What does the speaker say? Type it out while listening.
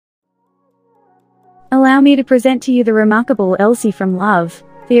Allow me to present to you the remarkable Elsie from Love,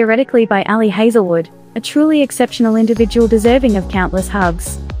 theoretically by Hazelwood, a truly exceptional individual deserving of countless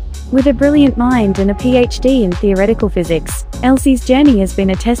hugs. With a brilliant mind and a PhD in theoretical physics, Elsie's journey has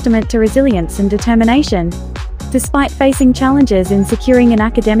been a testament to resilience and determination. Despite facing challenges in securing an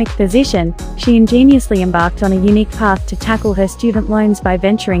academic position, she ingeniously embarked on a unique path to tackle her student loans by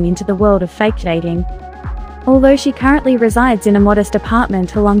venturing into the world of fake dating. Although she currently resides in a modest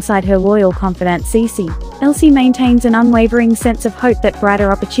apartment alongside her loyal confidant Cece, Elsie maintains an unwavering sense of hope that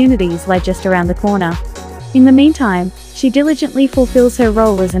brighter opportunities lie just around the corner. In the meantime, she diligently fulfills her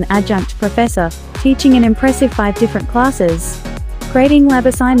role as an adjunct professor, teaching an impressive 5 different classes. Grading lab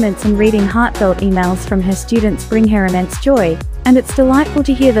assignments and reading heartfelt emails from her students bring her immense joy, and it's delightful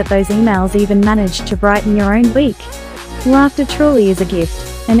to hear that those emails even manage to brighten your own week. Laughter truly is a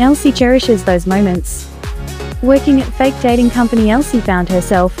gift, and Elsie cherishes those moments. Working at fake dating company, Elsie found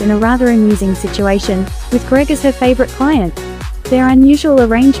herself in a rather amusing situation, with Greg as her favorite client. Their unusual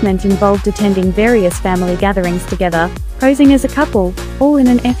arrangement involved attending various family gatherings together, posing as a couple, all in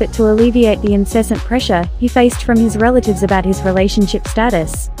an effort to alleviate the incessant pressure he faced from his relatives about his relationship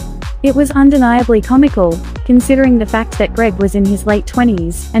status. It was undeniably comical, considering the fact that Greg was in his late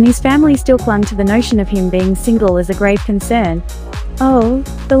 20s, and his family still clung to the notion of him being single as a grave concern. Oh,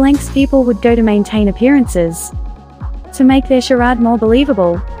 the lengths people would go to maintain appearances. To make their charade more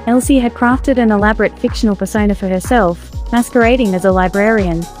believable, Elsie had crafted an elaborate fictional persona for herself, masquerading as a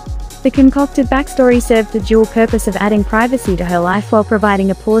librarian. The concocted backstory served the dual purpose of adding privacy to her life while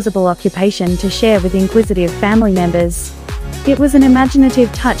providing a plausible occupation to share with inquisitive family members. It was an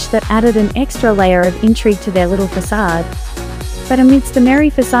imaginative touch that added an extra layer of intrigue to their little facade. But amidst the merry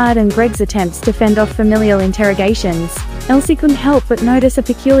facade and Greg's attempts to fend off familial interrogations, Elsie couldn't help but notice a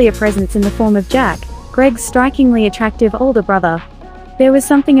peculiar presence in the form of Jack, Greg's strikingly attractive older brother. There was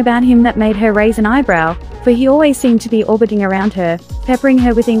something about him that made her raise an eyebrow, for he always seemed to be orbiting around her, peppering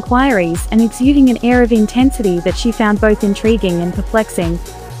her with inquiries and exuding an air of intensity that she found both intriguing and perplexing.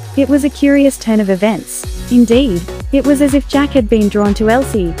 It was a curious turn of events. Indeed, it was as if Jack had been drawn to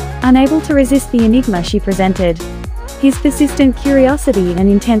Elsie, unable to resist the enigma she presented. His persistent curiosity and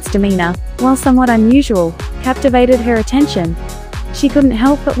intense demeanor, while somewhat unusual, captivated her attention. She couldn't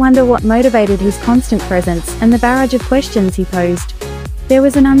help but wonder what motivated his constant presence and the barrage of questions he posed. There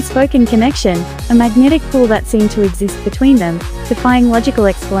was an unspoken connection, a magnetic pull that seemed to exist between them, defying logical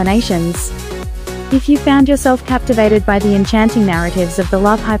explanations. If you found yourself captivated by the enchanting narratives of the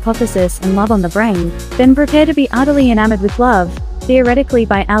love hypothesis and Love on the Brain, then prepare to be utterly enamored with Love, theoretically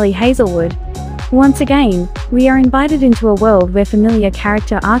by Hazelwood. Once again, we are invited into a world where familiar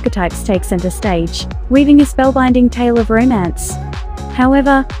character archetypes take center stage, weaving a spellbinding tale of romance.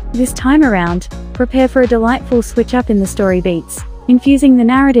 However, this time around, prepare for a delightful switch-up in the story beats, infusing the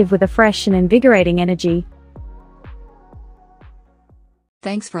narrative with a fresh and invigorating energy.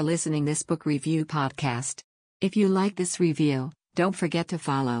 Thanks for listening this book review podcast. If you like this review, don't forget to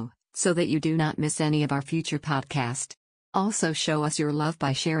follow, so that you do not miss any of our future podcast. Also show us your love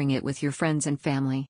by sharing it with your friends and family.